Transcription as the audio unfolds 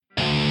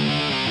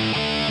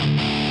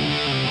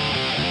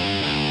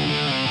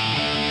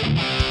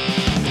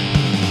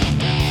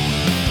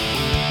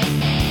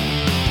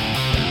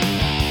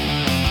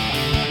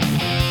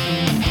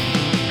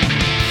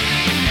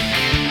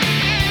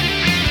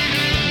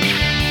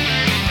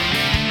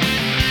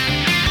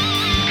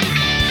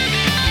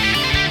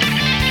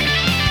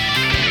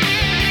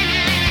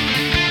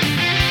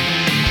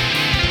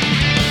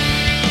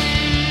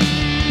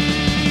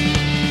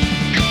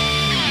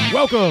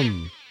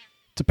Welcome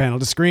to Panel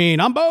to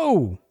Screen. I'm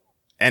Bo.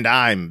 And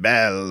I'm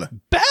Bell.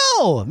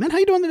 Bell! Man, how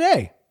you doing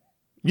today?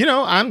 You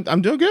know, I'm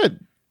doing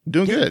good.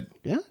 Doing good.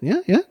 Yeah.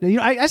 You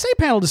know, I say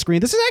Panel to Screen.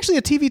 This is actually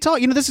a TV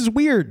talk. You know, this is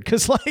weird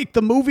because like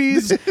the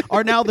movies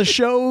are now the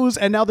shows,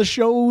 and now the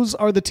shows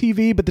are the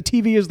TV, but the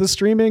TV is the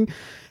streaming,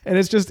 and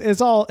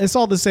it's all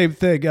the same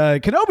thing.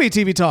 Kenobi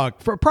TV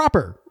talk for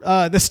proper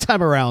this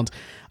time around.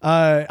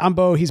 I'm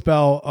Bo. He's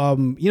Bell.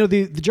 You know,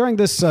 during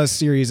this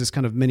series, this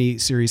kind of mini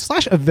series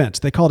 /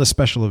 event, they call it a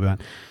special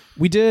event.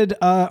 We did,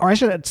 or I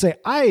should say,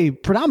 I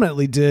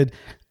predominantly did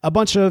a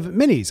bunch of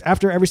minis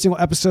after every single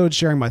episode,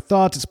 sharing my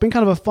thoughts. It's been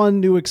kind of a fun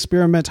new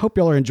experiment. Hope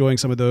y'all are enjoying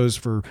some of those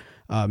for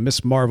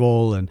Miss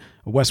Marvel and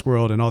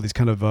Westworld and all these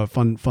kind of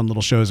fun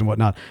little shows and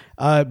whatnot.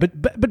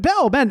 But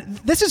Bell, man,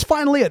 this is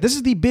finally it. This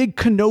is the big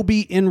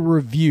Kenobi in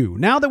review.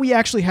 Now that we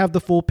actually have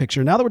the full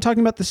picture, now that we're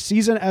talking about the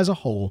season as a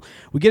whole,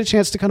 we get a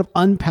chance to kind of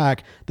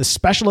unpack the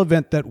special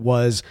event that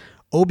was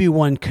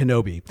Obi-Wan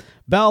Kenobi.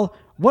 Bell,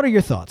 what are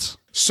your thoughts?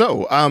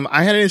 So,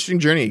 I had an interesting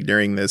journey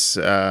during this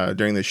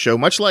show,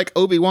 much like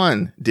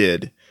Obi-Wan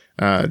did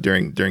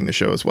during the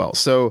show as well.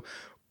 So,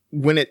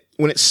 when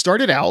it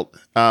started out,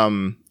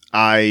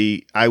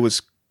 I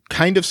was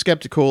kind of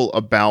skeptical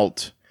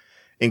about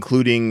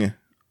including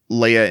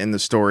Leia in the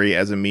story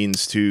as a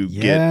means to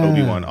get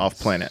Obi-Wan off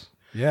planet.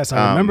 Yes,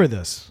 I remember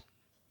this.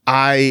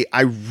 I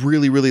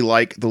really, really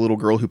like the little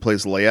girl who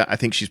plays Leia. I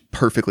think she's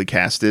perfectly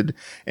casted,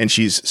 and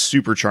she's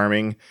super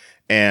charming.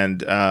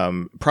 And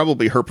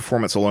probably her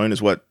performance alone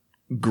is what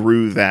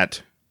grew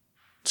that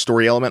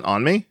story element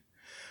on me.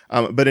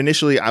 But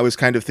initially, I was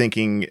kind of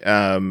thinking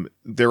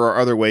there are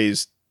other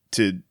ways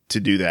to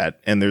do that,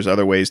 and there's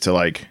other ways to,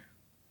 like,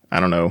 I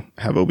don't know,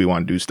 have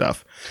Obi-Wan do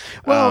stuff.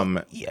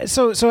 Well,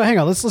 so hang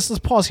on, let's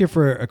pause here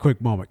for a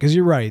quick moment, because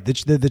you're right.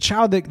 The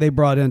child that they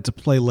brought in to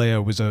play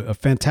Leia was a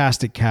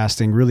fantastic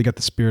casting. Really got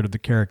the spirit of the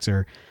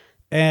character.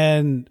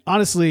 And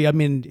honestly, I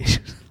mean,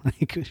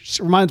 like, it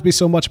reminds me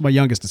so much of my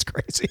youngest. It's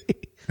crazy.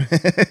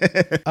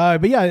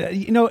 But yeah,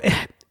 you know,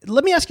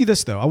 let me ask you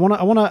this though. I want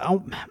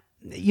to,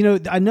 you know,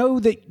 I know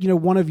that, you know,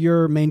 one of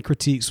your main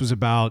critiques was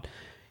about,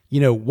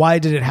 you know, why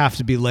did it have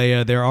to be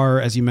Leia? There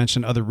are, as you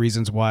mentioned, other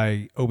reasons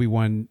why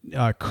Obi-Wan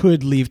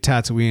could leave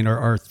Tatooine,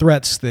 or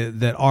threats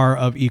that are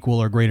of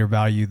equal or greater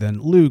value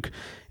than Luke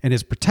and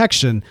his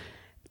protection.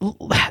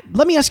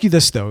 Let me ask you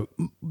this though.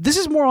 This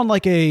is more on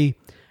like a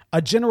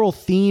general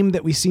theme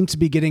that we seem to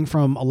be getting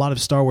from a lot of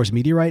Star Wars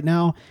media right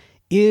now,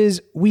 is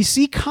we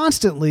see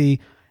constantly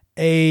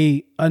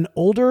an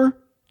older,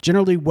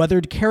 generally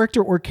weathered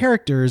character or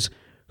characters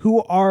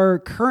who are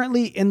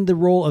currently in the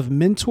role of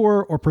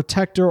mentor or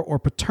protector or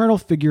paternal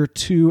figure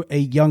to a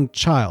young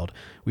child.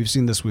 We've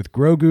seen this with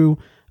Grogu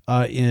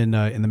in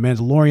The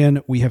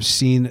Mandalorian. We have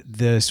seen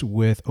this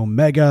with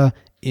Omega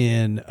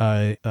in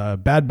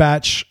Bad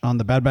Batch, on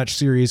the Bad Batch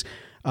series.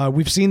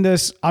 We've seen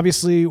this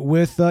obviously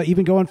with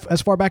even going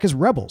as far back as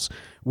Rebels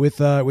with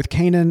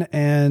Kanan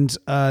and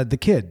the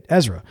kid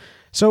Ezra.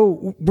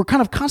 So we're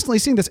kind of constantly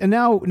seeing this, and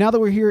now that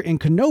we're here in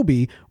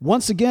Kenobi,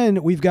 once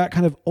again we've got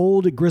kind of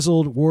old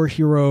grizzled war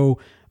hero,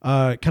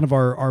 kind of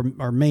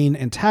our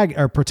main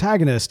our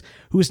protagonist,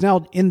 who is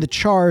now in the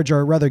charge,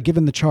 or rather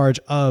given the charge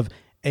of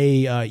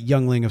a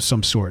youngling of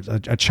some sort,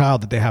 a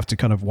child that they have to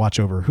kind of watch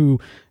over. Who,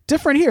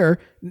 different here,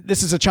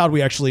 this is a child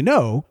we actually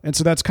know, and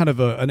so that's kind of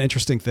an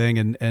interesting thing,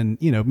 and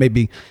you know,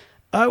 maybe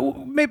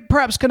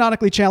perhaps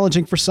canonically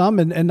challenging for some,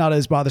 and not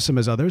as bothersome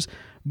as others.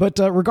 But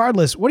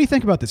regardless, what do you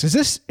think about this?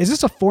 Is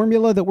this a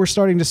formula that we're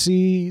starting to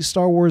see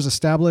Star Wars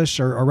establish,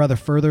 or rather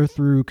further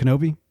through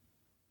Kenobi?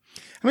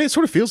 I mean, it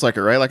sort of feels like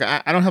it, right? Like,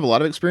 I don't have a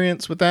lot of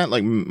experience with that.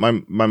 Like,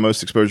 my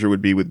most exposure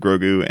would be with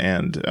Grogu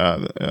and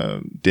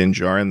Din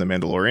Djarin, The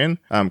Mandalorian.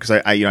 Because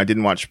I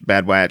didn't watch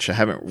Bad Batch. I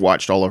haven't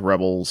watched all of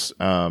Rebels.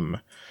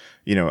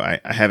 You know, I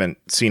haven't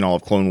seen all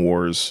of Clone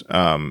Wars.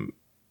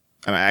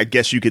 I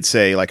guess you could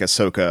say like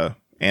Ahsoka,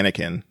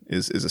 Anakin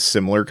is a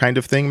similar kind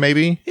of thing,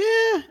 maybe.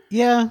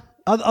 Yeah.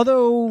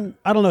 Although,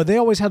 I don't know, they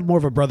always had more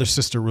of a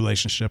brother-sister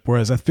relationship,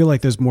 whereas I feel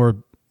like there's more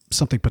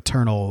something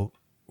paternal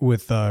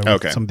with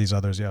some of these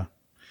others, yeah.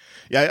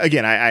 Yeah,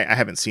 again, I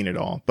haven't seen it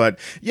all. But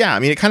yeah, I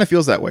mean, it kind of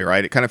feels that way,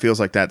 right? It kind of feels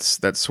like that's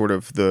sort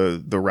of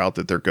the route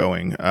that they're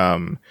going.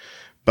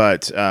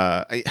 But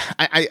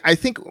I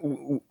think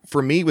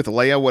for me with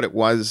Leia, what it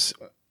was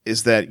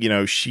is that, you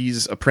know,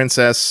 she's a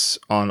princess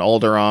on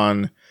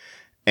Alderaan,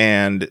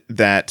 and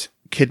that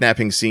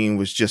kidnapping scene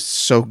was just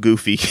so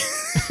goofy,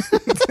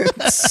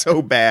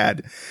 so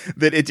bad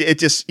that it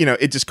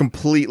just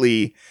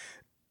completely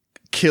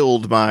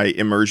killed my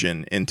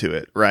immersion into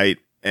it, right?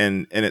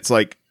 And it's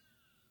like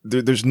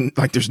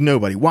there's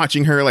nobody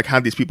watching her. Like, how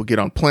do these people get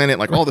on planet?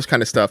 Like, all this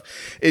kind of stuff.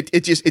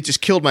 It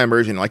just killed my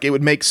immersion. Like, it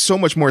would make so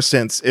much more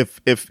sense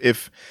if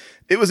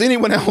it was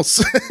anyone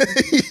else,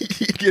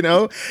 you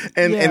know,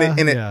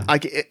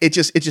 it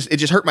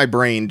just hurt my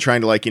brain trying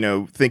to, like, you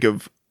know, think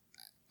of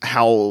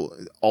how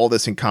all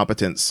this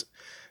incompetence,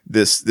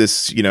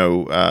 this you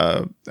know,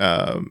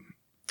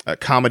 a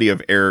comedy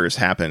of errors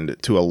happened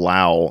to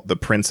allow the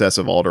Princess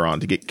of Alderaan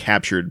to get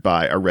captured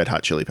by a Red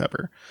Hot Chili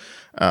Pepper.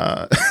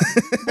 Well,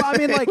 I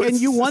mean, like, and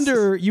you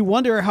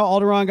wonder how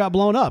Alderaan got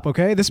blown up.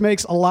 Okay, this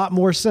makes a lot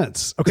more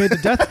sense. Okay,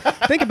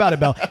 think about it,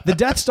 Bell. The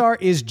Death Star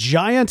is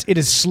giant. It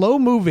is slow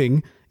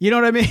moving. You know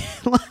what I mean?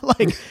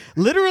 Like,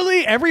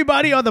 literally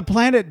everybody on the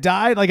planet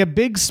died. Like a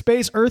big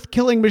space Earth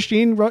killing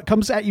machine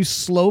comes at you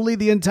slowly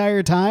the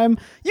entire time.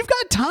 You've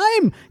got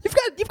time. You've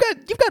got.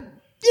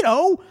 You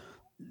know,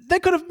 they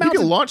could have mounted. You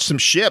can launch some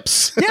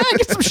ships. Yeah,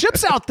 get some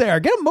ships out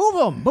there.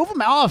 Move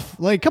them off.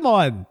 Like, come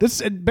on.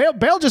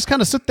 Bale just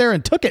kind of sit there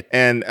and took it.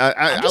 And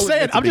I'm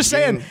just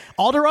saying,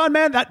 Alderaan,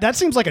 man, that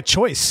seems like a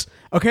choice.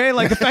 Okay,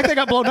 like the fact they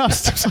got blown up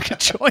seems like a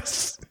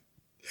choice.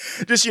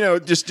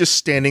 Just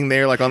standing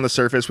there, like on the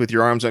surface with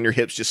your arms on your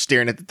hips, just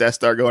staring at the Death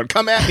Star, going,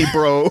 "Come at me,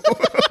 bro."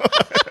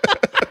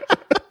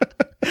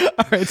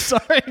 All right,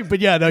 sorry, but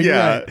yeah, no, you're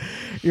right.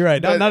 You're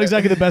right. Not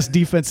exactly the best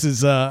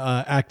defenses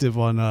active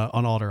on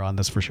Alderaan.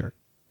 That's for sure.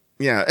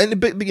 Yeah,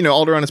 but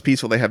Alderaan is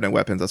peaceful. They have no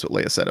weapons. That's what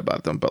Leia said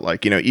about them. But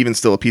like, even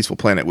still, a peaceful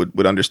planet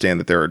would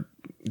understand that there are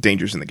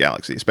dangers in the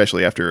galaxy,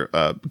 especially after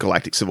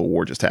galactic civil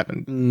war just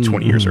happened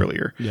 20 years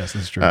earlier. Yes,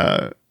 that's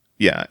true.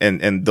 Yeah,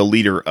 and the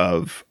leader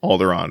of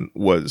Alderaan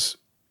was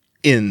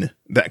in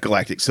that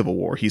galactic civil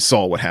war. He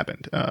saw what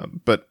happened.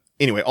 But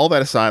anyway, all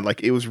that aside,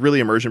 like, it was really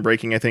immersion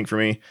breaking, I think, for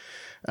me.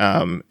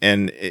 And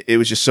it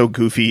was just so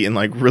goofy and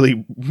like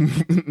really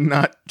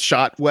not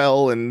shot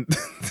well, and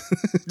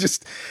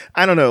just,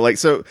 I don't know, like,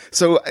 so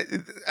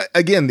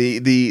again,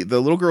 the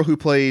little girl who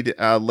played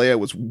Leia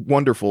was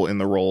wonderful in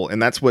the role, and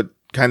that's what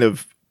kind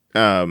of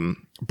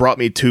brought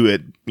me to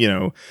it,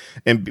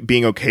 and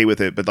being okay with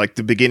it. But like,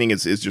 the beginning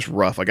is just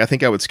rough. Like, I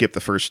think I would skip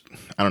the first,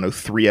 I don't know,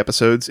 3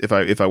 episodes if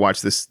I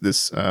watched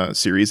this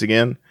series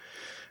again,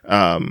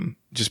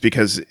 just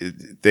because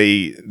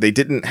they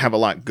didn't have a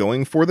lot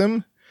going for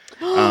them.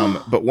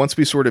 But once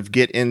we sort of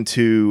get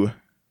into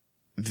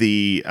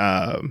the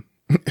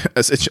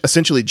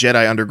essentially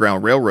Jedi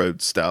Underground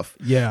Railroad stuff,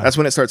 that's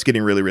when it starts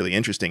getting really, really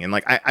interesting. And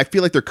like, I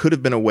feel like there could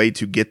have been a way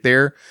to get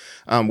there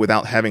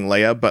without having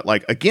Leia. But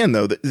like, again,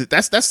 though,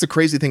 that's the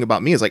crazy thing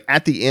about me is like,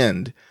 at the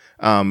end,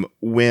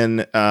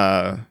 when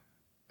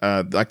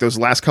like those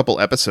last couple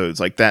episodes,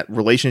 like that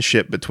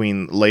relationship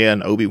between Leia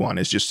and Obi-Wan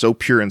is just so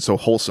pure and so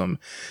wholesome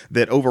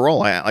that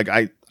overall,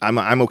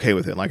 I'm okay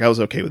with it. Like, I was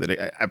okay with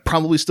it. I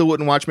probably still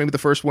wouldn't watch maybe the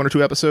first 1 or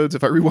 2 episodes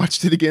if I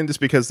rewatched it again, just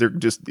because they're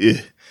just,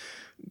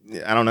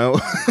 I don't know.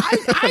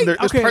 There's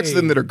parts of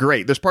them that are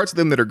great.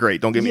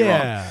 Don't get me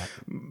wrong.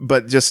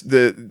 But just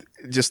the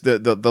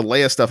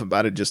Leia stuff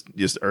about it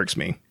just irks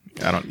me.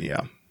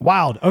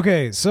 Wild.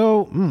 Okay,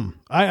 so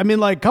I mean,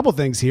 like, couple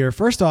things here.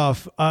 First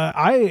off,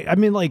 I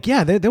mean, like,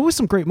 yeah, there was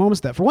some great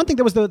moments. That, for one thing,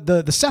 there was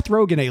the Seth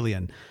Rogen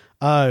alien,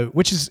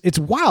 which it's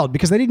wild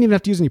because they didn't even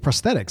have to use any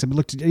prosthetics. I mean,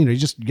 look, you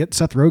just get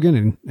Seth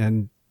Rogen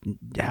and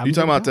have you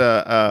talking about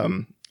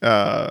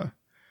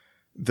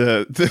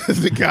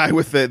the guy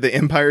with the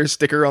Empire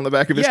sticker on the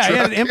back of his truck?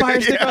 Yeah, an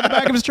Empire sticker on the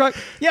back of his truck.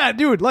 Yeah,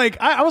 dude.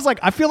 Like, I was like,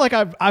 I feel like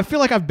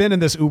I've been in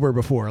this Uber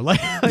before. Like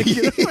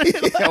you know what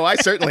I mean? Oh, I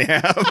certainly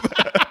have.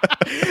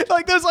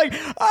 Like, there's like,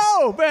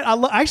 oh man,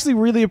 I actually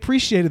really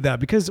appreciated that,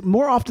 because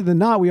more often than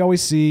not, we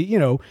always see,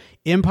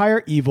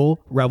 Empire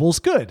evil, Rebels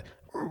good.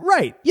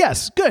 Right.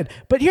 Yes. Good.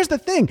 But here's the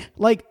thing,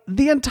 like,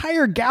 the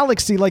entire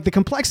galaxy, like the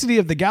complexity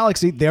of the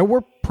galaxy, there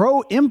were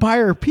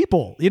pro-Empire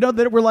people,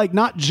 that were like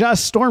not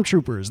just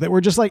stormtroopers, that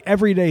were just like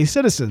everyday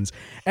citizens.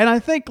 And I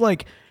think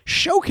like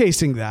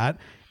showcasing that,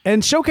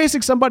 and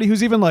showcasing somebody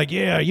who's even like,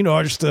 yeah,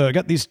 I just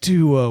got these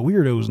 2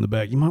 weirdos in the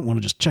back. You might want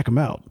to just check them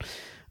out.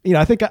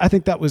 I think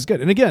that was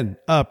good. And again,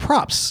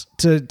 props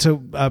to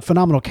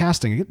phenomenal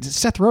casting.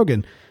 Seth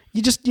Rogen.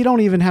 You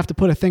don't even have to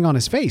put a thing on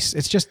his face.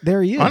 It's just,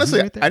 there he is.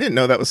 Honestly, right there. I didn't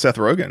know that was Seth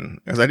Rogen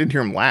because I didn't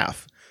hear him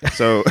laugh.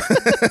 So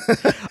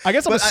I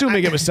guess I'm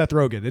assuming it was Seth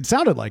Rogen. It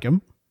sounded like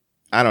him.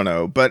 I don't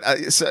know. But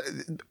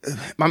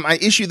my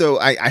issue, though,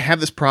 I have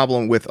this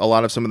problem with a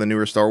lot of some of the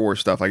newer Star Wars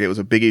stuff. Like, it was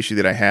a big issue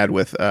that I had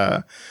with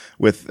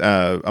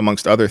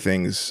amongst other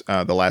things,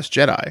 The Last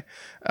Jedi.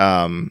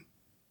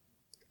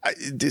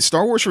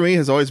 Star Wars for me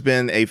has always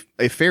been a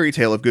fairy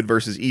tale of good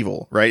versus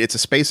evil, right? It's a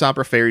space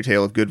opera fairy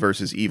tale of good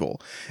versus evil.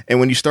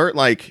 And when you start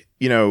like,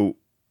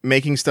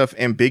 making stuff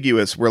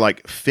ambiguous, where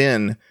like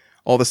Finn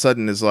all of a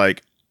sudden is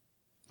like,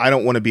 I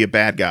don't want to be a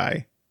bad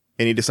guy,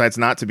 and he decides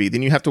not to be,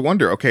 then you have to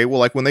wonder, okay, well,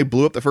 like when they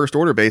blew up the First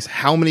Order base,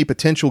 how many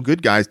potential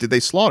good guys did they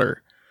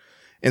slaughter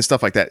and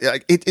stuff like that?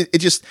 Like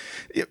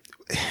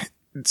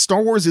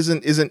Star Wars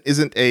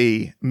isn't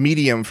a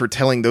medium for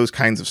telling those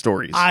kinds of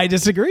stories. I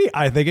disagree.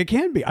 I think it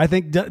can be. I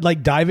think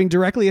like diving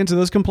directly into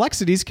those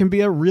complexities can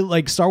be a real,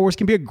 like, Star Wars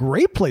can be a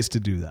great place to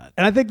do that.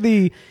 And I think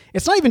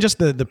it's not even just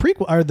the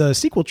prequel or the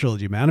sequel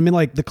trilogy, man. I mean,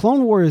 like, the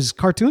Clone Wars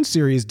cartoon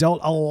series dealt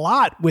a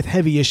lot with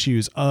heavy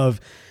issues of,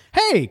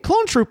 hey,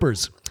 clone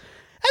troopers,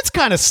 that's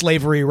kind of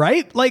slavery,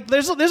 right? Like,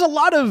 there's a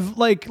lot of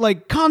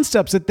like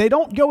concepts that they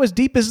don't go as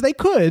deep as they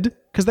could,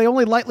 because they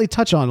only lightly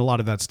touch on a lot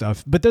of that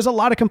stuff. But there's a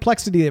lot of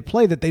complexity at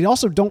play that they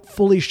also don't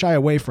fully shy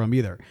away from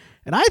either.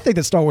 And I think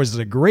that Star Wars is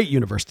a great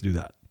universe to do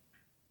that.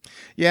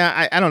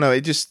 Yeah, I don't know.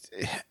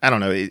 I don't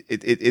know.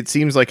 It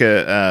seems like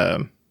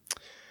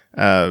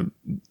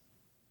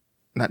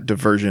not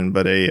diversion,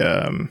 but a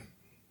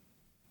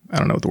I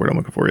don't know what the word I'm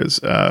looking for is.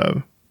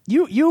 I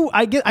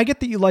get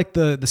that you like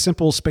the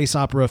simple space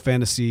opera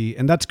fantasy,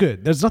 and that's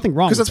good. There's nothing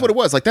wrong, because that's what it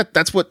was. Like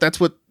that's what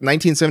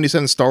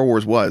 1977 Star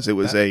Wars was. It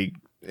was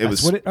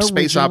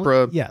space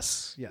opera.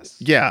 Yes.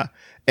 Yeah.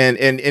 And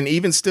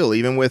even still,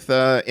 even with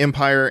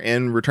Empire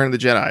and Return of the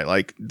Jedi,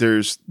 like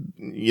there's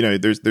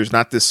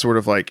not this sort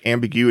of like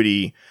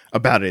ambiguity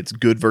about it. It's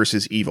good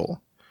versus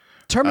evil.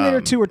 Terminator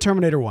 2 or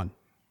Terminator 1?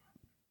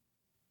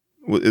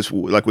 Is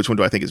like, which one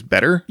do I think is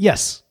better?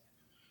 Yes.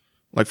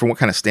 Like, from what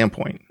kind of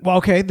standpoint? Well,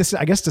 okay. This,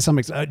 I guess, to some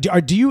extent.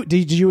 Did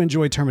you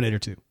enjoy Terminator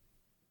 2?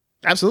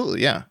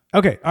 Absolutely, yeah.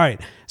 Okay, all right.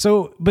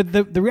 So, but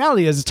the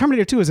reality is,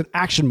 Terminator 2 is an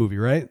action movie,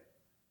 right?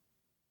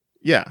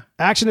 Yeah.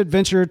 Action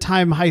adventure,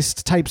 time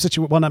heist type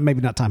situation. Well,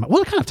 maybe not time.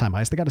 Well, kind of time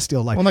heist. They got to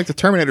steal life. Well, like the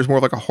Terminator is more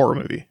of like a horror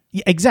movie.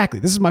 Yeah, exactly.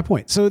 This is my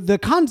point. So the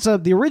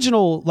concept, the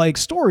original like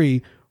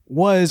story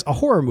was a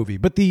horror movie,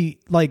 but the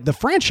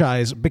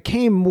franchise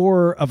became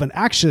more of an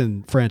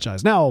action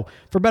franchise. Now,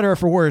 for better or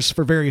for worse,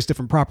 for various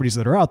different properties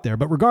that are out there,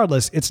 but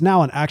regardless, it's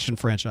now an action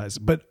franchise.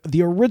 But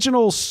the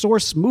original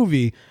source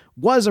movie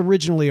was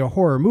originally a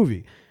horror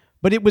movie,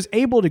 but it was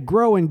able to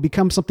grow and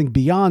become something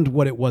beyond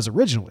what it was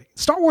originally.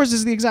 Star Wars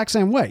is the exact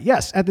same way.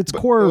 Yes, at its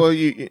core. Well,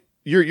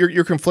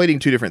 you're conflating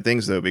two different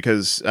things though,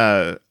 because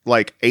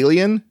like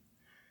Alien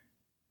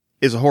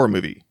is a horror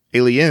movie.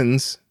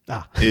 Aliens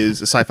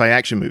is a sci-fi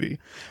action movie.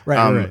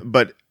 Right.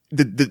 But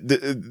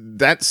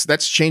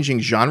that's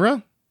changing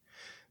genre.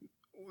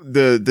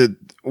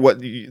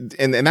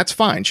 And that's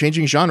fine.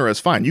 Changing genre is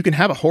fine. You can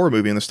have a horror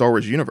movie in the Star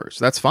Wars universe.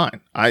 That's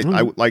fine.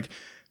 I like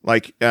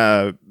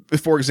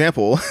for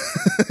example, Bo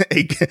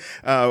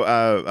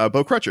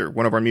Crutcher,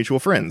 one of our mutual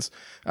friends,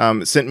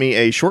 sent me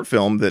a short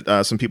film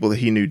that some people that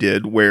he knew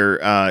did, where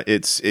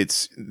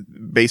it's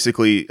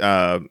basically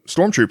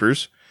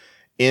stormtroopers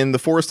in the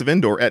Forest of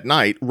Endor at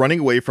night running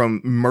away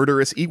from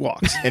murderous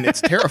Ewoks, and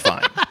it's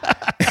terrifying.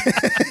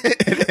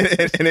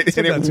 and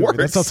it works.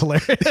 That sounds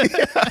hilarious.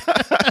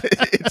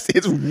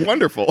 It's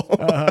wonderful.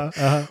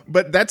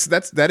 But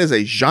that is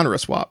a genre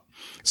swap.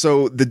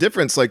 So the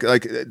difference, like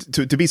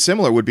to be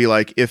similar, would be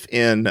like if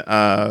in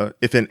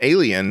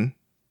Alien,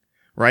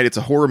 right? It's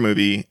a horror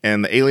movie,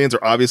 and the aliens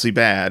are obviously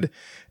bad,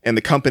 and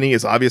the company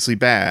is obviously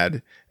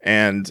bad,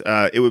 and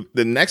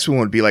the next one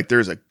would be like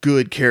there's a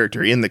good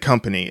character in the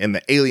company, and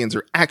the aliens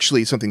are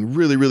actually something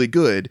really, really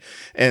good,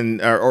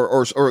 and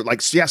or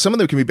like, yeah, some of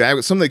them can be bad,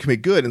 but some of them can be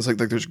good. And it's like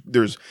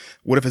there's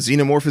what if a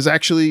xenomorph is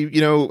actually,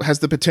 has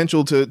the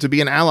potential to be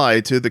an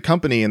ally to the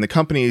company, and the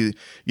company,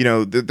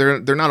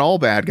 they're not all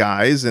bad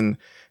guys, and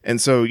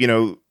so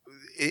the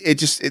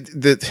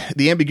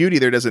ambiguity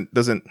there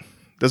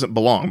doesn't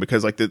belong,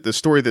 because like the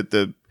story that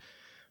the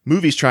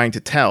movie's trying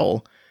to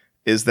tell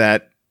is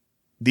that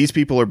these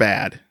people are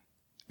bad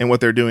and what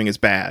they're doing is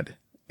bad,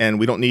 and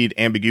we don't need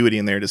ambiguity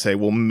in there to say,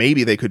 well,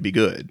 maybe they could be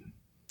good.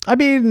 I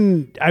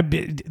mean, I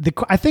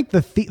think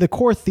the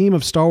core theme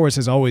of Star Wars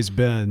has always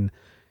been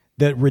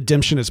that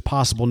redemption is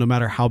possible no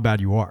matter how bad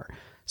you are.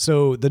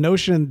 So the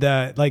notion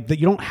that that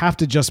you don't have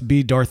to just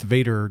be Darth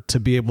Vader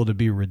to be able to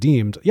be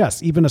redeemed.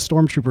 Yes, even a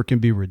stormtrooper can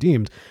be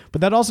redeemed,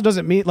 but that also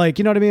doesn't mean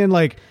you know what I mean?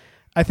 Like,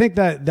 I think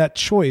that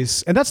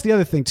choice, and that's the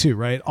other thing too,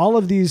 right? All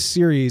of these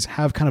series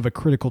have kind of a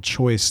critical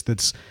choice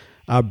that's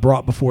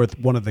brought before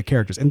one of the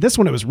characters. And this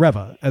one, it was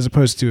Reva as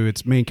opposed to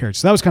its main character.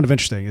 So that was kind of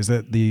interesting, is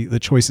that the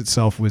choice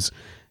itself was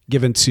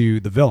given to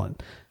the villain.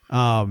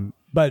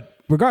 But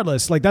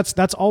regardless,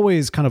 that's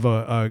always kind of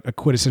a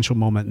quintessential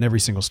moment in every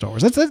single Star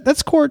Wars.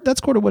 That's core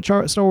to what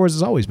Star Wars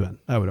has always been,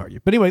 I would argue.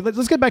 But anyway,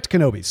 let's get back to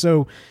Kenobi.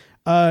 So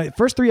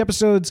first 3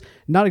 episodes,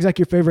 not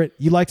exactly your favorite.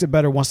 You liked it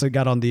better once they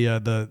got on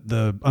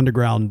the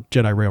underground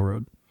Jedi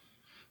Railroad.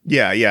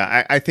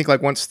 Yeah. I think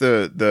like once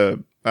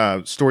the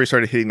story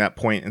started hitting that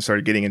point and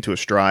started getting into a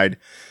stride,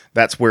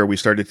 that's where we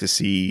started to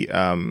see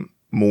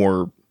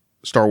more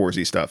Star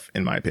Wars-y stuff,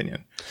 in my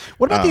opinion.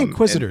 What about the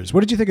Inquisitors?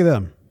 What did you think of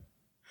them?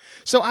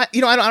 So I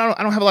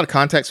don't have a lot of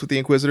context with the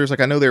Inquisitors. Like,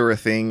 I know they were a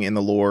thing in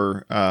the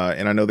lore,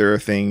 and I know they're a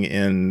thing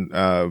in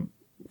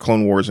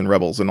Clone Wars and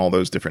Rebels and all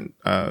those different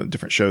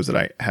shows that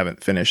I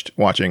haven't finished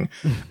watching.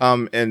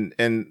 And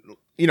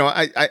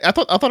I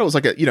thought it was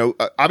like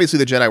obviously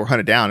the Jedi were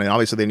hunted down, and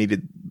obviously they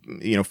needed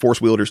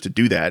Force wielders to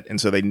do that, and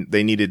so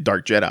they needed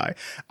Dark Jedi.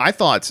 I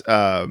thought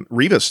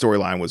Reva's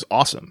storyline was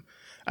awesome.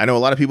 I know a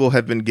lot of people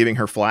have been giving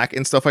her flack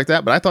and stuff like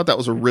that, but I thought that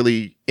was a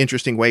really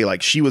interesting way.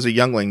 Like, she was a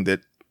youngling that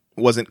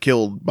wasn't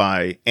killed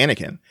by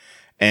Anakin,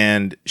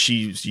 and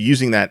she's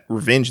using that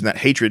revenge and that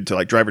hatred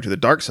to drive her to the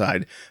dark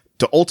side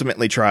to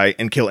ultimately try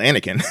and kill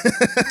Anakin,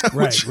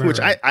 which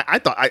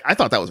I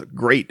thought that was a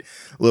great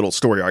little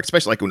story arc,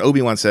 especially when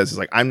Obi-Wan says,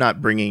 you're not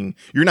bringing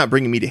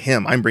me to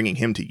him, I'm bringing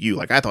him to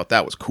you. I thought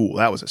that was cool.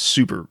 That was a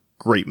super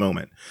great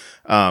moment.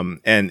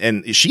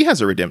 And she has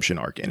a redemption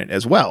arc in it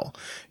as well,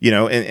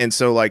 and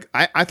so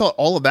I thought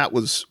all of that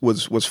was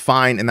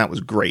fine, and that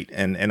was great.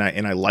 And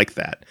I like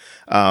that.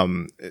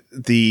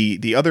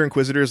 The other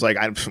Inquisitors,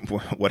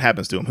 what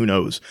happens to them? Who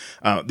knows?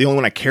 The only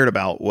one I cared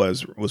about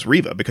was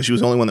Reva, because she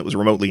was the only one that was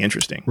remotely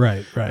interesting.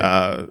 Right.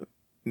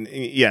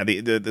 yeah,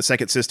 the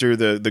second sister,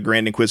 the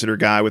Grand Inquisitor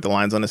guy with the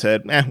lines on his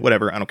head.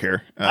 Whatever. I don't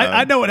care.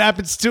 I know what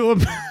happens to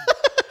him.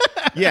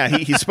 Yeah,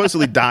 he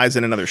supposedly dies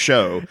in another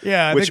show.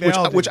 Yeah, which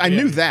I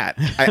knew that.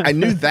 I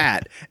knew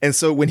that. And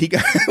so when he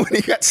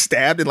got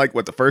stabbed in like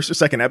the first or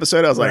second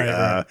episode, I was like,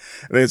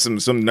 right. Some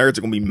nerds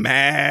are gonna be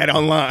mad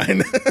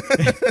online.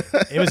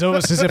 It was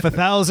almost as if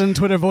 1,000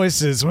 Twitter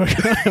voices were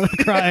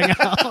crying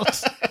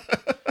out.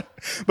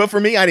 But for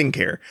me, I didn't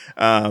care.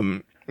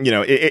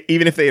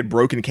 Even if they had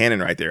broken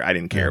canon right there, I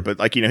didn't care. But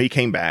like, he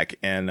came back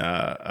and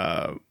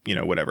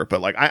whatever.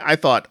 But like, I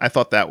thought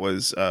that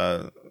was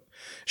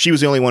she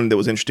was the only one that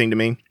was interesting to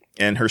me,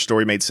 and her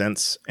story made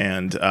sense.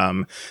 And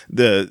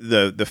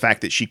the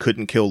fact that she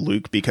couldn't kill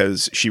Luke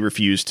because she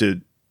refused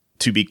to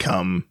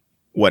become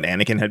what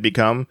Anakin had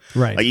become.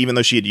 Right. Like, even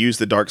though she had used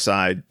the dark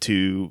side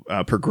to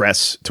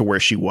progress to where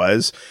she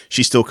was,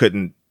 she still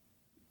couldn't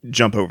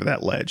jump over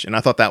that ledge. And I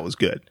thought that was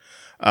good.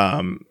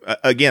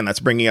 Again, that's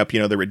bringing up,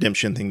 the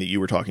redemption thing that you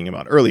were talking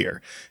about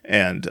earlier.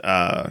 And,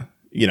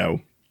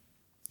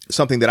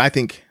 something that I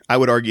think I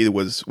would argue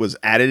was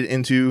added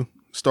into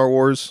Star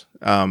Wars,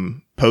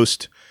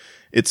 post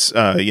its,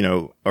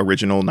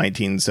 original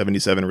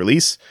 1977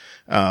 release.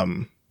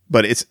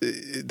 But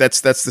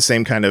that's the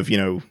same kind of,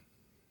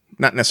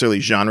 not necessarily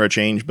genre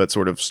change, but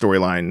sort of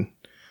storyline,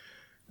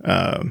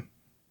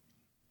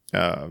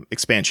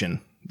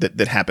 expansion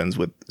that happens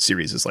with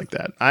series like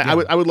that.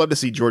 I would love to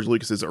see George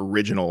Lucas's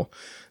original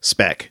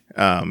spec,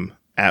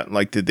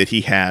 that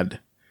he had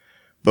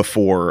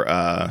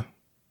before,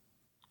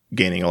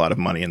 gaining a lot of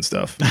money and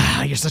stuff.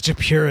 You're such a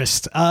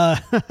purist.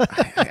 I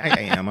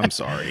am. I'm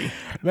sorry,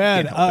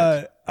 man.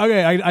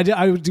 Okay,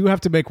 I do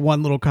have to make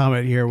one little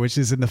comment here, which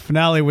is in the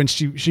finale when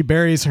she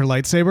buries her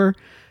lightsaber.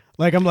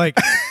 Like, I'm like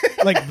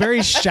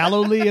very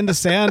shallowly in the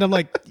sand. I'm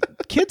like,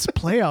 kids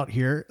play out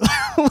here.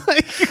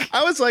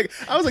 I was like,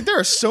 there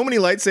are so many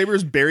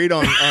lightsabers buried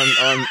on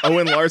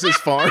Owen Lars's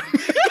farm.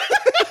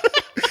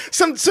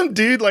 Some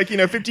dude,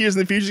 50 years in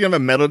the future, is gonna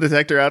have a metal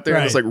detector out there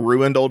in this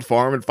ruined old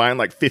farm and find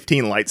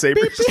 15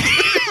 lightsabers.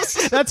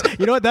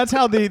 That's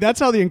how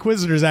the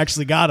Inquisitors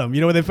actually got them.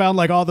 When they found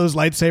all those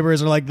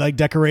lightsabers are like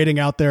decorating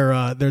out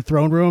their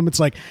throne room. It's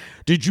like,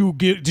 did you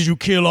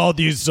kill all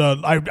these?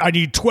 I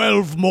need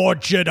 12 more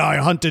Jedi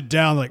hunted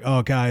down. Like,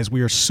 oh guys,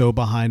 we are so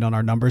behind on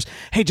our numbers.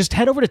 Hey, just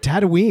head over to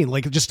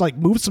Tatooine. Just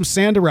move some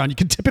sand around. You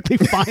can typically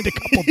find a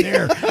couple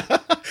there.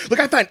 Look,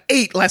 I found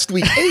 8 last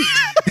week. 8.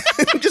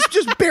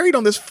 just buried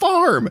on this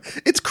farm.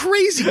 It's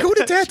crazy. Go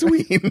to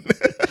Tatooine.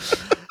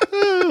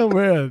 Oh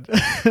man.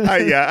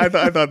 I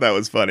thought that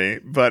was funny.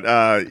 But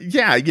I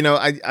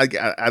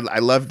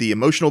love the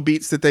emotional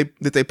beats that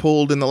they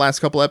pulled in the last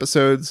couple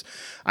episodes.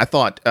 I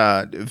thought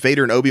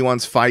Vader and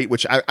Obi-Wan's fight,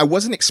 which I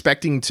wasn't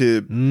expecting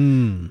to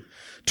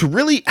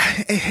really.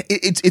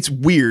 It's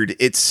weird.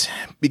 It's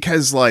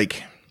because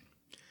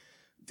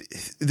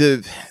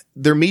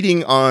their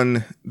meeting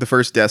on the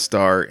first Death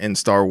Star in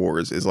Star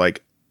Wars is a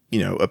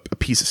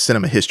piece of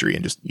cinema history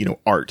and just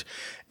art.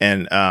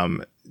 And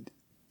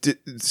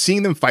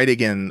seeing them fight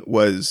again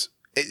was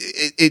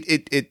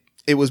it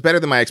was better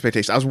than my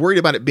expectations. I was worried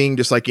about it being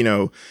just a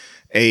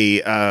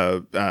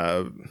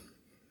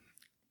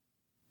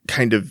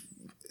kind of,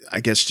 I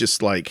guess,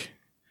 just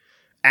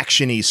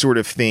actiony sort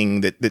of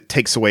thing that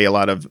takes away a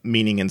lot of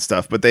meaning and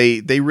stuff. But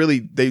they really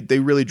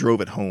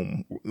drove it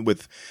home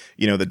with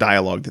the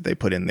dialogue that they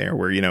put in there,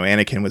 where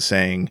Anakin was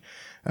saying,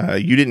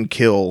 "You didn't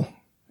kill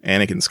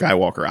Anakin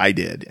Skywalker, I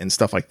did," and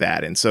stuff like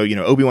that. And so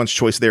Obi-Wan's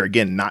choice there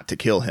again not to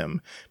kill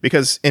him,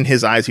 because in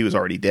his eyes he was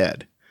already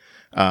dead.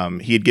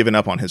 He had given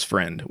up on his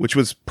friend, which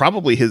was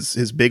probably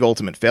his big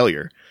ultimate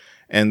failure.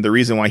 And the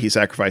reason why he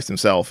sacrificed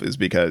himself is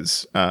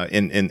because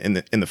in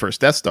the first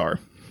Death Star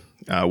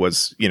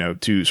was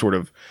to sort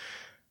of,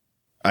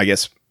 I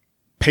guess,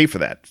 pay for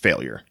that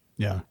failure.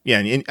 Yeah.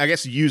 And I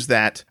guess use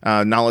that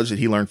knowledge that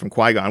he learned from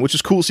Qui-Gon, which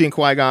is cool seeing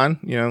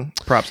Qui-Gon.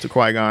 Props to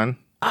Qui-Gon.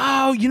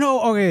 Oh,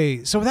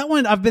 okay. So that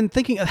one, I've been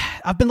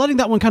letting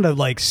that one kind of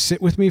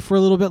sit with me for a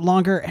little bit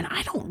longer, and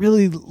I don't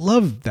really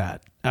love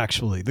that,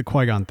 actually, the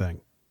Qui-Gon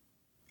thing.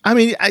 I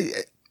mean,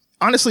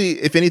 honestly,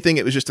 if anything,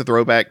 it was just a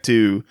throwback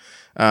to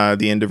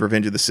the end of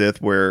Revenge of the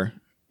Sith, where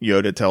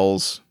Yoda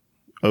tells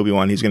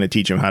Obi-Wan he's going to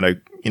teach him how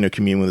to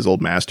commune with his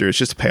old master. It's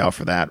just a payoff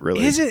for that,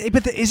 really. Is it?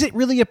 But is it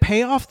really a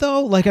payoff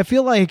though? I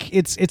feel like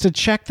it's a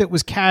check that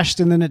was cashed,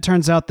 and then it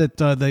turns out that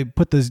they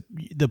put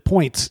the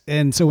points,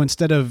 and so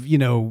instead of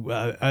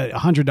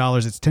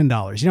 $100, it's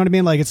 $10. You know what I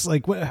mean? It's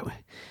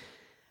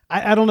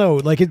I don't know.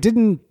 It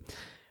didn't.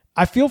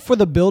 I feel for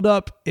the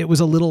buildup, it was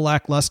a little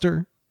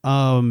lackluster.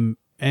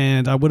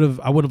 And I would have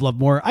loved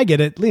more. I get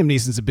it. Liam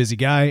Neeson's a busy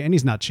guy, and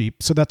he's not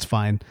cheap, so that's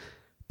fine.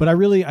 But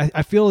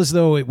I feel as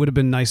though it would have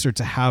been nicer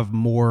to have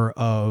more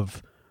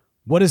of,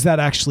 what does that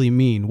actually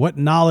mean? What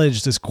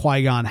knowledge does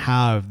Qui-Gon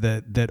have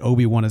that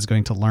Obi-Wan is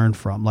going to learn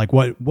from?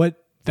 What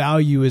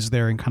value is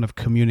there in kind of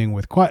communing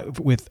with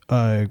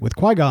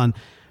Qui-Gon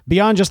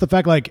beyond just the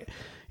fact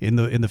in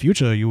the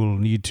future you will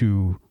need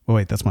to. Oh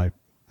wait, that's my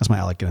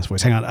Alec Guinness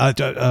voice. Hang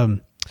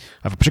on. I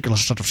have a particular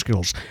set of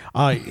skills.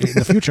 In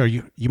the future,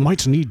 you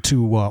might need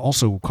to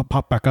also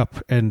pop back up,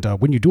 and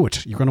when you do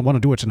it, you're going to want to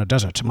do it in a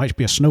desert. It might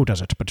be a snow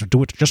desert, but to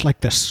do it just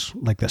like this.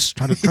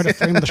 Try to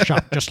frame the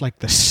shot just like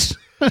this.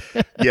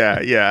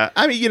 Yeah.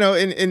 I mean,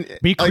 and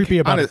be creepy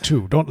about it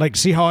too. Don't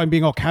see how I'm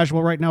being all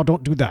casual right now.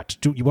 Don't do that.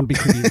 You want to be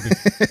creepy?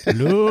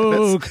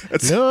 Luke,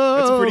 that's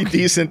a pretty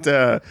decent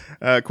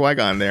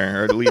Qui-Gon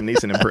there, or Liam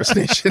Neeson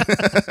impersonation.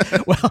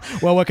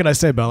 well, what can I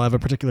say, Bell? I have a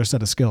particular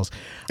set of skills.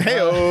 Hey,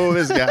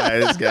 this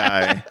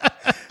guy.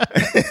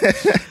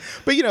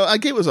 But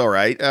it was all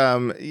right.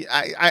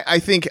 I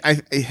think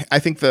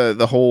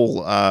the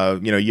whole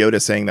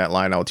Yoda saying that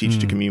line, "I'll teach you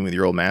to commune with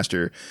your old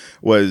master,"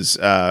 was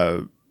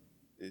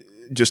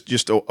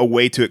just a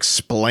way to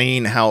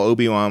explain how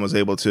Obi-Wan was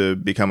able to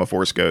become a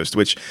Force ghost,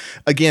 which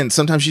again,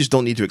 sometimes you just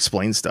don't need to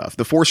explain stuff.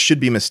 The Force should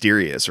be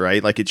mysterious,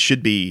 right? Like it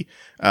should be,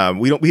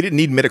 we didn't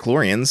need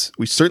midichlorians.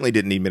 We certainly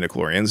didn't need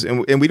midichlorians,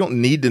 and we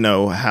don't need to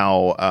know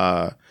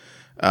how,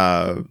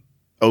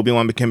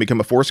 Obi-Wan can become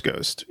a Force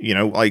ghost.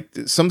 Like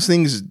some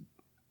things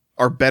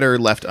are better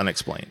left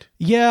unexplained.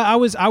 Yeah, I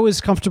was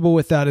comfortable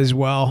with that as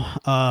well.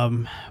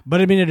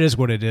 But I mean, it is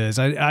what it is.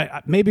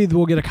 I maybe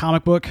we'll get a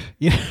comic book.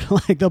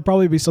 Like there'll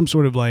probably be some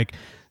sort of like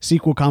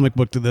sequel comic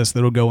book to this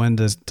that'll go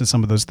into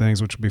some of those things,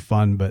 which will be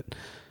fun. But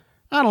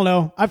I don't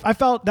know. I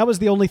felt that was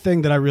the only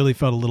thing that I really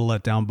felt a little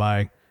let down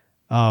by.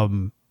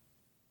 But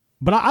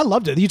I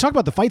loved it. You talk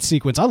about the fight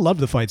sequence. I loved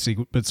the fight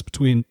sequence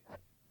between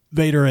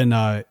Vader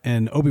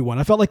and Obi-Wan.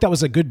 I felt like that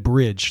was a good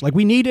bridge. Like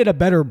we needed a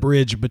better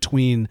bridge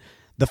between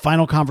the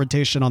final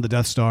confrontation on the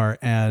Death Star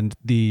and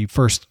the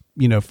first,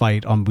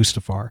 fight on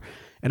Mustafar.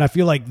 And I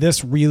feel like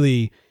this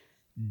really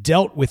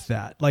dealt with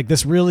that. Like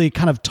this really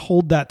kind of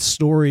told that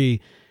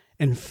story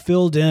and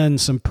filled in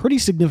some pretty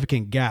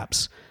significant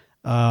gaps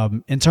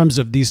in terms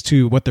of these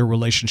two, what their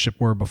relationship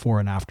were before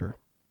and after.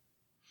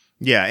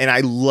 Yeah. And I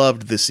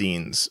loved the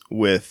scenes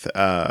with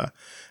Anakin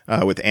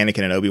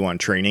and Obi-Wan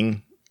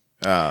training.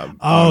 That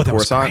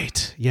was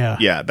great.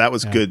 Yeah, that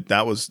was good.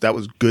 That was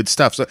good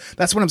stuff. So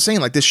that's what I'm saying.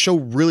 Like this show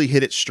really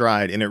hit its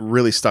stride, and it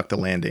really stuck the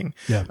landing.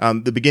 Yeah.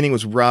 The beginning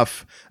was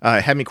rough.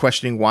 It had me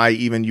questioning why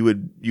even you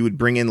would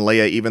bring in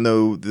Leia, even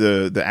though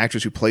the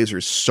actress who plays her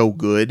is so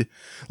good.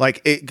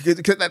 Like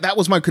that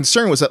was my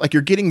concern, was that like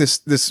you're getting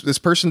this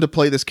person to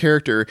play this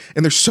character,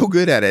 and they're so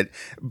good at it,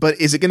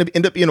 but is it going to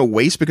end up being a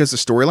waste because the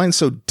storyline's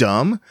so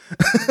dumb?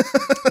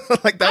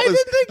 Like that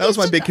was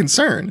my big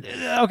concern.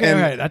 Okay, all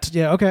right.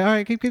 Okay, all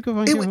right. Keep going.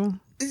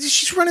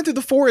 She's running through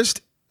the forest,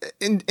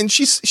 and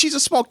she's a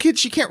small kid.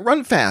 She can't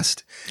run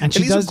fast, and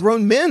these are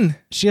grown men.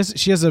 She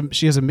has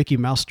a Mickey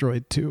Mouse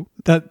droid too.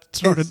 That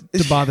started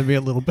to bother me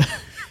a little bit.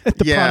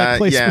 Product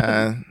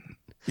placement.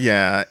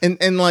 Yeah,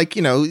 and like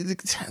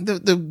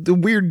the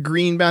weird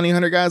green bounty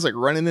hunter guys like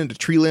running into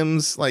tree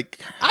limbs. Like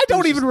I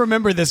don't even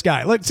remember this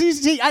guy. Like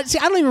see, I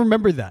don't even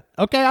remember that.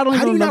 Okay, I don't.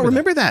 How do you not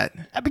remember that?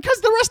 Because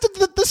the rest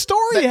of the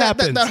story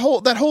happens.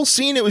 That whole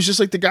scene, it was just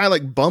like the guy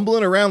like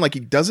bumbling around like he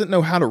doesn't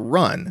know how to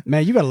run.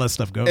 Man, you gotta let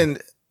stuff go.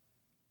 And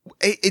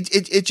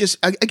it just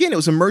again, it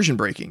was immersion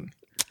breaking.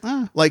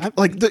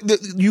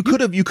 You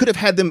could have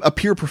had them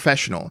appear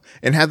professional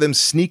and have them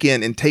sneak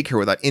in and take her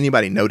without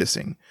anybody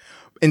noticing.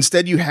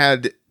 Instead, you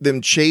had them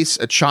chase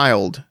a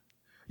child.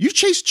 You've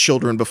chased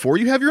children before.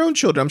 You have your own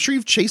children. I'm sure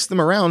you've chased them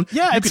around.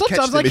 Yeah, you and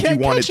sometimes I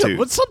can't catch them.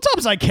 But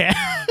sometimes I can.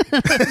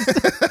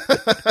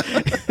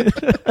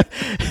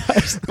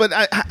 But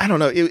I don't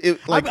know.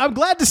 I'm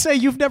glad to say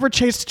you've never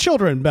chased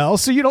children, Belle,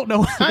 so you don't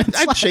know.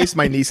 I've chased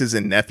my nieces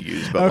and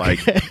nephews, but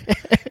like,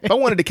 if I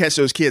wanted to catch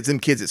those kids, them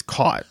kids is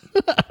caught.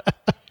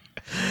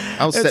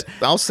 I'll set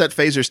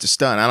phasers to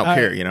stun. I don't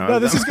care. No,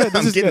 this is good.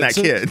 I'm getting that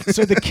kid.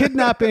 So the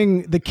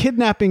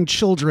kidnapping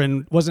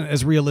children wasn't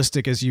as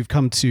realistic as you've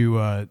come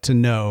to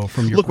know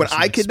from your. Look, when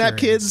I kidnap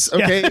kids,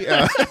 okay.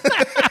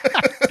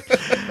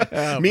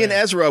 Me and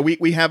Ezra, we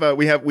got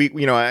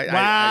him on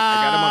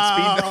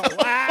speed.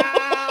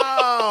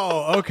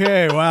 Wow.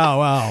 Okay.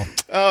 Wow.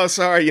 Oh,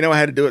 sorry. I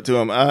had to do it to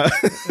him. Oh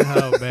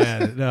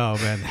man. No,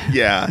 man.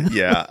 Yeah.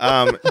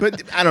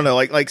 But I don't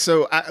know.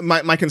 So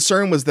my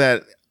concern was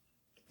that,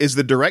 is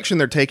the direction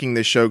they're taking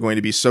this show going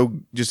to be so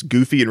just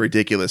goofy and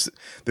ridiculous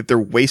that they're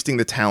wasting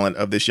the talent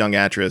of this young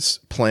actress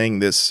playing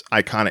this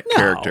iconic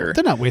character?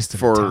 They're not wasting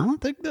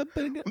talent. They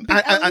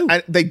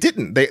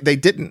didn't.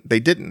 They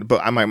didn't.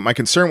 But my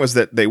concern was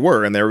that they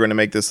were, and they were going to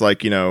make this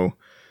like,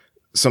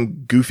 some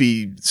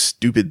goofy,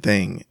 stupid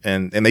thing.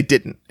 And they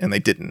didn't.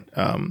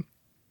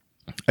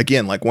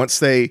 Again, like once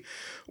they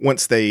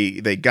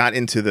got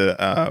into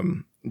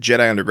the,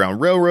 Jedi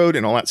Underground Railroad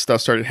and all that stuff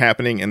started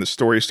happening, and the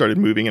story started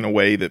moving in a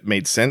way that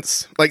made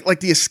sense. Like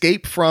the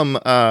escape from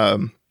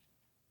the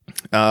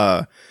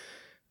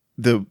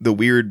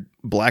weird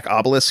black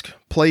obelisk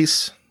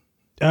place.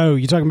 Oh,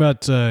 you're talking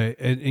about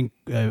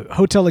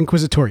Hotel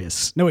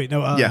Inquisitorius. No, wait,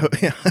 no.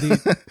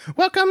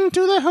 Welcome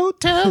to the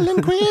Hotel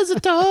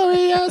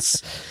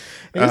Inquisitorius.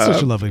 It's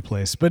such a lovely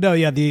place. But no,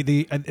 yeah,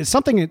 the it's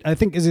something I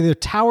think is either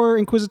Tower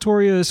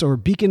Inquisitorius or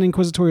Beacon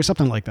Inquisitorius,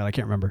 something like that. I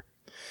can't remember.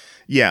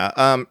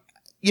 Yeah.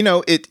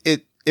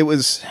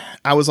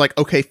 I was like,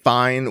 okay,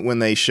 fine, when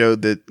they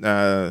showed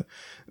that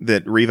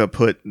that Reva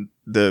put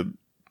the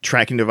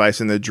tracking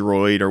device in the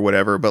droid or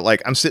whatever, but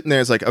like I'm sitting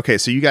there, it's like, okay,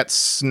 so you got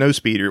snow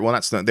speeder, well,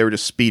 not snow, they were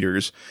just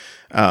speeders,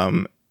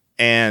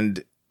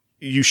 and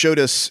you showed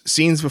us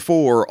scenes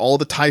before, all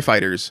the TIE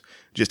fighters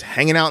just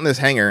hanging out in this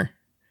hangar,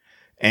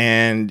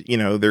 and you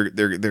know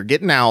they're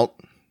getting out,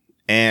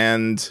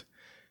 and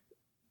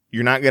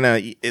you're not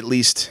gonna at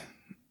least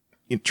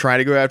you try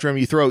to go after him.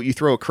 You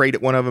throw a crate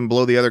at one of them,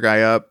 blow the other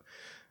guy up,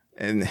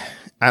 and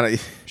I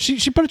don't.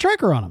 She put a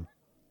tracker on him.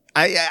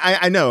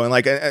 I know, and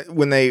like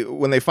when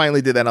they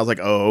finally did that, I was like,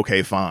 oh,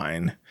 okay,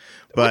 fine.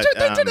 But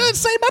they did that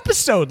same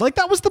episode. Like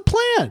that was the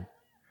plan.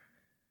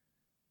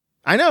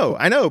 I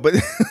know, but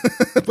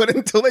but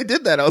until they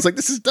did that, I was like,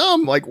 this is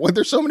dumb. Like, what?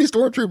 There's so many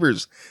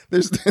stormtroopers.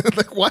 There's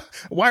like,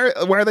 why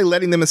are they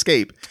letting them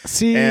escape?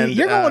 See, and,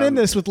 you're going in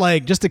this with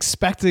like just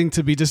expecting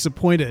to be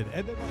disappointed.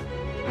 And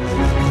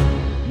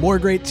then, more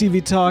great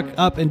TV talk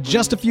up in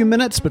just a few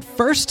minutes, but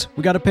first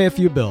we got to pay a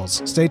few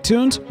bills. Stay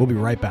tuned. We'll be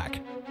right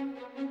back.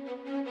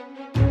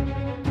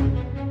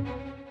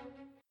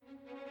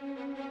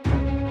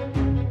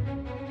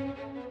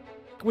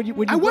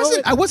 I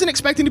wasn't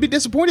expecting to be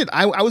disappointed.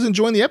 I was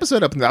enjoying the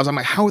episode up, and I was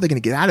like, how are they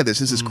going to get out of this?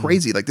 This is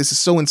crazy. Like, this is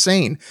so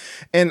insane.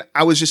 And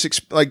I was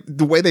just like,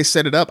 the way they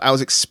set it up, I was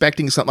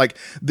expecting something like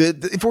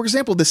for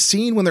example, the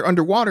scene when they're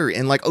underwater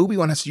and like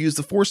Obi-Wan has to use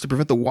the Force to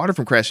prevent the water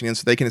from crashing in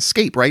so they can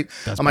escape. Right?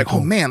 I'm like, cool.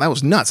 Oh man, that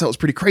was nuts. That was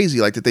pretty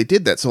crazy. Like that they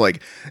did that. So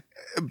like,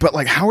 but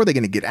like, how are they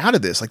going to get out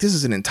of this? Like, this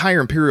is an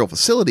entire Imperial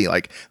facility.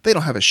 Like, they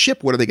don't have a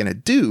ship. What are they going to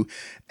do?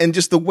 And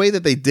just the way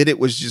that they did it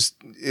was just,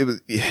 it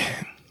was.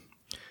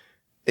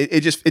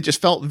 It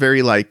just felt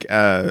very like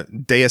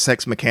Deus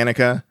Ex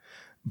Mechanica,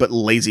 but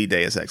lazy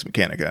Deus Ex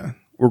Mechanica,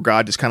 where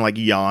God just kind of like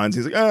yawns.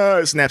 He's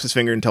like, snaps his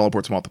finger and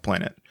teleports him off the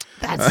planet.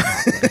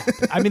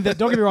 That's I mean, don't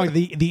get me wrong.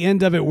 The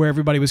end of it where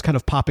everybody was kind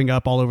of popping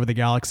up all over the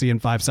galaxy in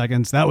 5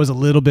 seconds, that was a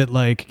little bit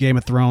like Game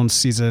of Thrones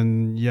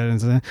season.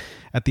 Yeah,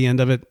 at the end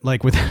of it,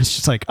 like with it's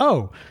just like,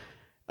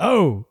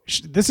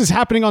 this is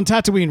happening on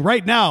Tatooine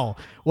right now.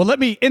 Well, let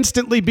me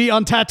instantly be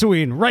on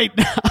Tatooine right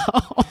now.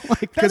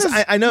 Like, that is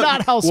I know,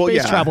 not how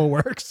space travel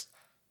works.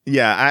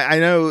 Yeah, I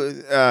know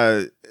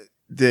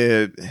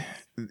they're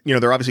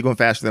obviously going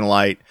faster than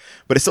light,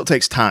 but it still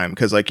takes time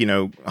because, like,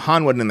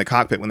 Han wasn't in the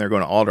cockpit when they're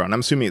going to Alderaan. I'm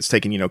assuming it's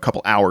taking, a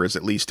couple hours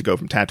at least to go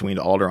from Tatooine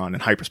to Alderaan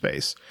in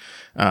hyperspace,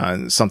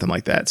 something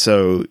like that.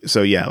 So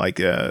yeah, like,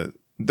 and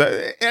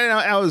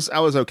I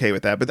was okay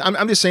with that, but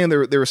I'm just saying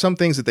there were some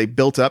things that they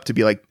built up to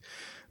be like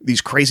these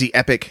crazy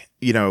epic,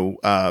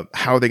 how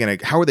are they gonna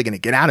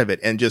get out of it,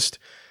 and just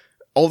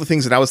all the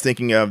things that I was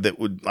thinking of that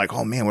would like,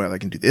 oh man, what are they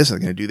gonna do this? Are they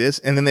gonna do this?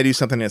 And then they do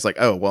something that's like,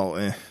 oh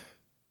well.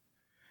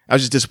 I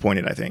was just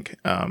disappointed, I think,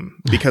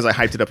 because I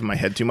hyped it up in my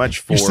head too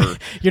much.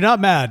 You're not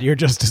mad. You're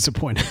just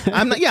disappointed.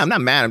 I'm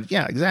not mad.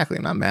 Yeah, exactly.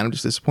 I'm not mad. I'm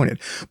just disappointed.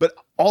 But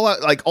all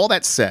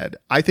that said,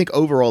 I think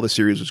overall the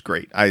series was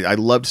great. I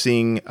loved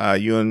seeing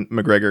Ewan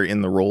McGregor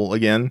in the role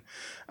again.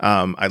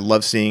 I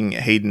love seeing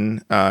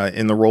Hayden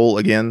in the role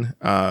again.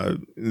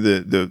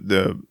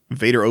 The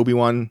Vader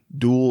Obi-Wan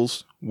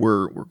duels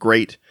were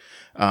great.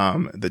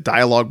 The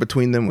dialogue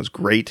between them was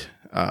great.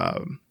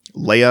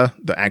 Leia,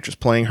 the actress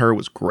playing her,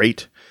 was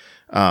great.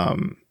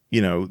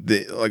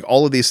 Like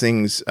all of these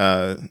things,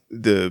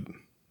 the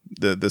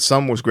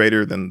sum was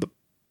greater than the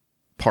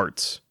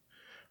parts,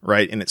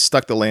 right? And it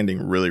stuck the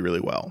landing really, really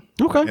well.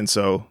 Okay. And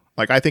so,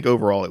 like, I think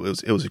overall it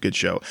was a good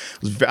show.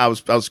 I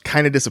was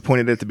kind of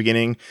disappointed at the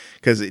beginning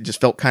because it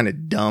just felt kind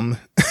of dumb,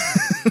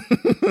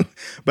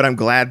 but I'm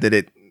glad that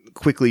it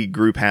quickly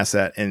grew past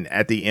that. And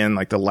at the end,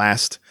 like the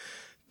last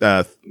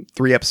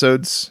 3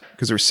 episodes,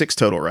 because there were 6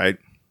 total, right?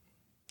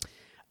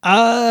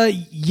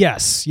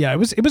 Yes. Yeah, it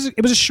was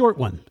a short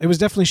one. It was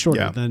definitely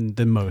shorter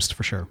than most,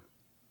 for sure.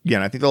 Yeah,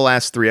 and I think the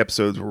last 3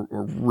 episodes were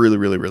really,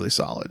 really, really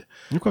solid.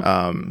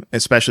 Okay.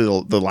 Especially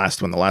the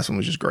last one. The last one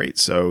was just great.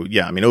 So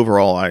yeah, I mean,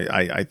 overall,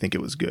 I think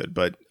it was good,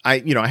 but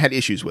I had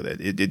issues with it.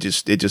 It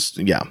just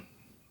yeah.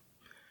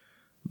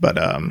 But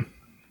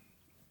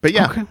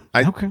yeah.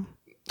 Okay.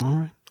 All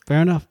right.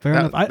 Fair enough.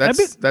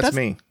 That's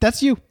me.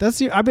 That's you.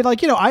 I mean,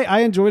 like, I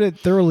enjoyed it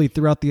thoroughly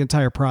throughout the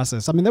entire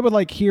process. I mean, there were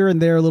like here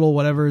and there little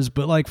whatevers,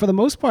 but like for the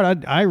most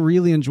part, I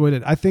really enjoyed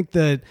it. I think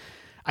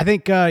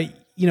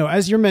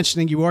as you're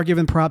mentioning, you are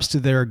giving props to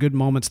their good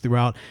moments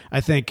throughout.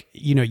 I think,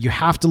 you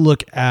have to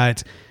look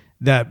at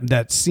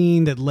that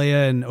scene that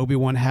Leia and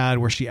Obi-Wan had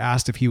where she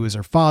asked if he was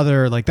her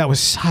father. Like, that was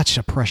such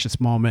a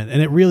precious moment.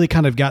 And it really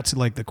kind of got to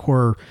like the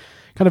core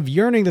kind of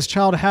yearning this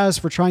child has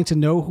for trying to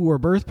know who her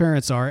birth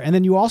parents are. And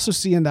then you also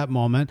see in that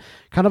moment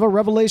kind of a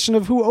revelation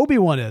of who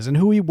Obi-Wan is and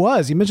who he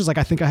was. He mentions like,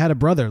 I think I had a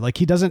brother. Like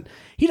he doesn't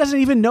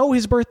even know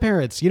his birth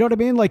parents. You know what I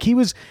mean? Like he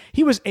was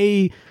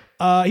a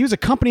he was a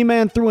company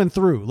man through and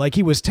through. Like,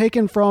 he was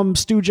taken from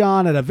Stu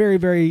John at a very,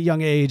 very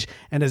young age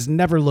and has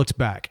never looked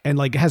back, and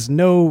like has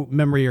no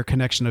memory or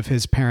connection of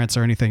his parents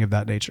or anything of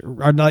that nature.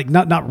 Or like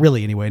not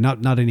really anyway,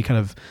 not any kind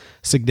of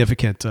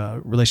significant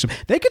relationship.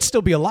 They could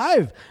still be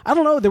alive. I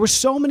don't know. There were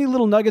so many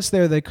little nuggets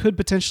there they could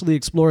potentially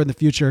explore in the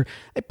future.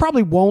 They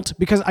probably won't,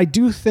 because I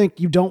do think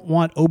you don't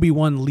want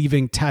Obi-Wan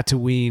leaving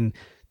Tatooine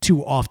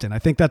too often. I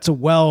think that's a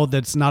well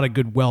that's not a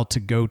good well to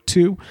go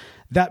to.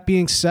 That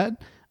being said,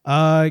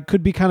 it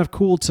could be kind of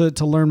cool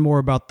to learn more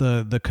about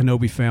the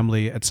Kenobi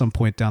family at some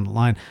point down the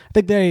line. I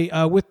think they,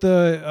 with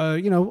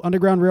the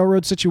Underground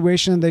Railroad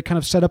situation, they kind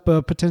of set up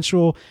a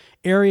potential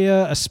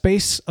area, a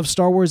space of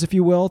Star Wars, if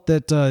you will,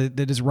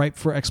 that is ripe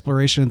for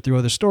exploration through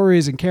other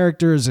stories and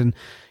characters, and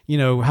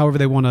however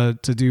they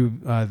want to do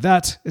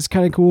that is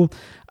kind of cool.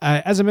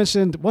 As I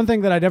mentioned, one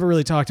thing that I never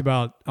really talked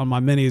about on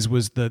my minis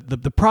was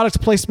the product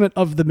placement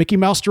of the Mickey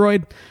Mouse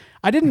droid.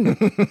 I didn't,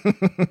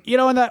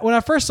 when I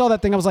first saw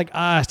that thing, I was like,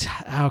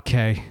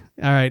 okay,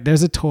 all right,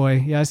 there's a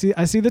toy. Yeah,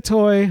 I see the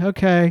toy.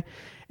 Okay,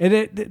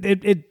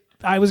 and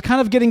I was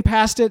kind of getting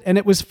past it, and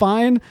it was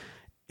fine.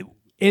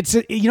 It's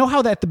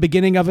how that at the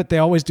beginning of it they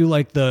always do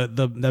like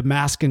the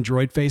mask and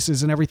droid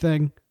faces and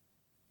everything.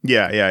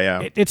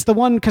 Yeah. It's the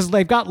one because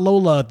they've got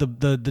Lola,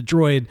 the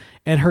droid,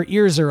 and her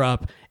ears are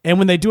up, and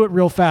when they do it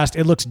real fast,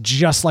 it looks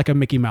just like a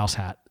Mickey Mouse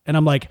hat, and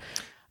I'm like,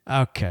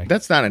 okay,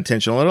 that's not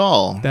intentional at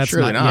all. That's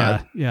surely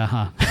not. Yeah,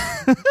 huh?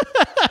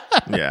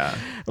 Yeah.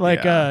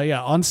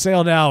 On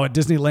sale now at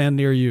Disneyland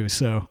near you.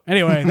 So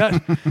anyway,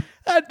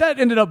 that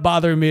ended up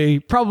bothering me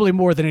probably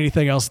more than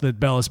anything else that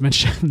Bell has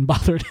mentioned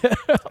bothered him.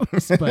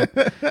 But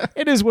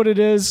it is what it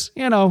is.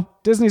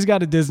 Disney's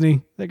got a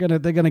Disney. They're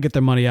gonna get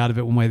their money out of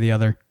it one way or the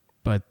other.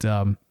 But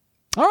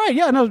all right,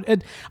 yeah, no,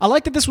 I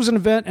like that this was an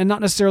event and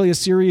not necessarily a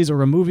series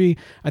or a movie.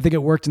 I think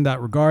it worked in that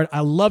regard.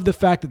 I love the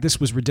fact that this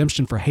was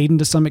redemption for Hayden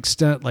to some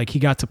extent. Like, he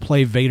got to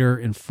play Vader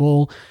in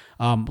full.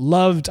 I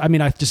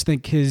just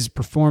think his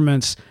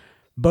performance,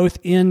 both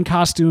in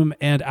costume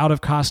and out of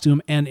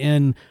costume and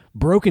in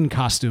broken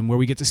costume, where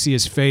we get to see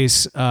his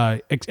face,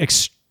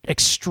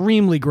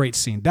 extremely great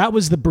scene. That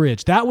was the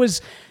bridge.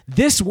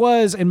 This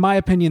was, in my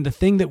opinion, the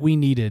thing that we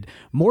needed,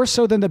 more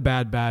so than the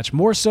Bad Batch,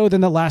 more so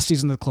than the last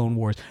season of the Clone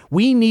Wars.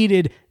 We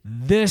needed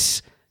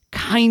this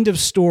kind of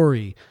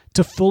story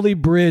to fully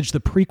bridge the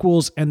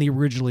prequels and the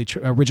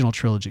original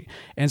trilogy.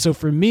 And so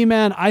for me,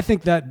 man, I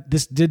think that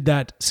this did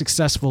that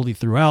successfully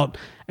throughout.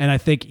 And I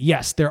think,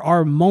 yes, there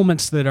are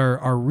moments that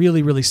are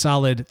really, really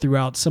solid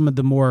throughout some of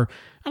the more,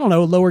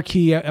 lower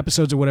key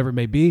episodes or whatever it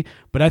may be.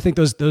 But I think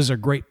those are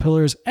great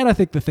pillars. And I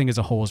think the thing as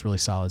a whole is really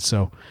solid.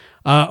 So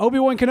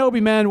Obi-Wan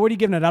Kenobi, man, what are you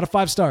giving it out of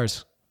 5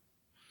 stars?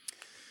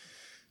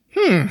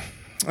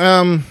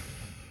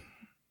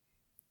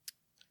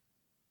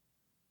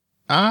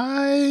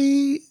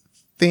 I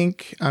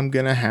think I'm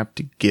gonna have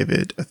to give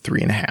it a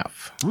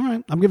 3.5. All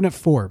right, I'm giving it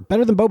 4.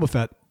 Better than Boba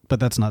Fett, but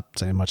that's not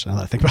saying much now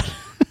that I think about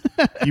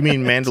it. You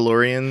mean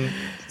Mandalorian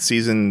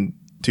season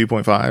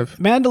 2.5?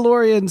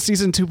 Mandalorian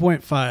season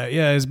 2.5.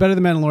 Yeah, it's better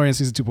than Mandalorian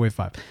season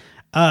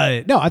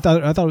 2.5. No, I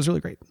thought it was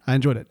really great. I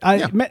enjoyed it.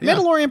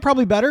 Mandalorian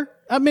probably better.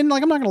 I mean,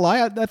 like, I'm not gonna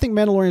lie. I think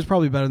Mandalorian is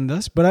probably better than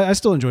this, but I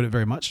still enjoyed it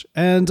very much.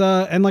 And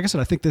like I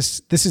said, I think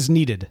this is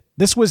needed.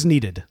 This was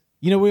needed.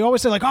 We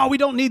always say like, oh, we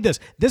don't need this.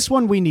 This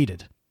one we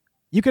needed.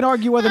 You can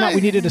argue whether or not we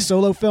needed a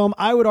solo film.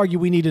 I would argue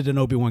we needed an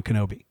Obi-Wan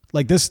Kenobi.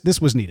 Like,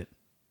 this was needed.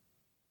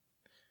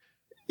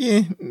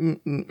 Yeah,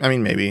 I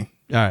mean, maybe.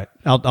 All right,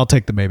 I'll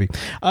take the maybe.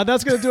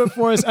 That's going to do it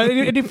for us.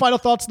 Any final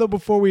thoughts, though,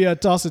 before we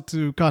toss it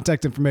to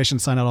contact information,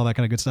 sign out, all that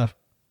kind of good stuff?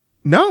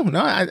 No,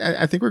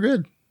 I think we're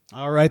good.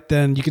 All right,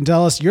 then you can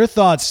tell us your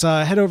thoughts.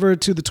 Head over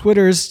to the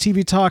Twitters,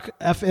 TV Talk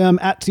FM,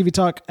 at TV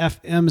Talk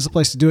FM is the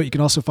place to do it. You can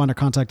also find our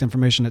contact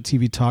information at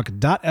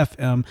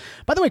tvtalk.fm.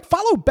 By the way,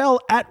 follow Bell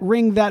at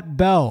Ring That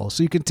Bell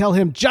so you can tell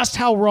him just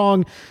how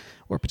wrong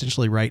or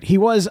potentially right he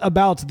was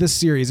about this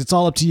series. It's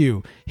all up to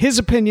you. His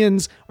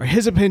opinions are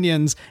his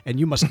opinions, and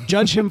you must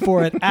judge him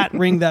for it at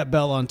Ring That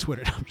Bell on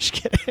Twitter. No, I'm just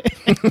kidding.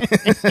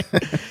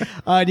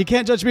 And you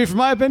can't judge me for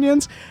my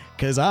opinions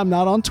because I'm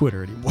not on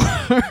Twitter anymore.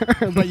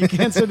 But you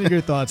can send in your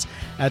thoughts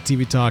at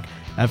TV Talk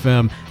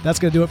FM. That's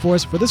going to do it for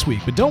us for this week.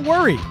 But don't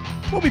worry,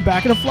 we'll be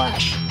back in a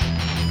flash.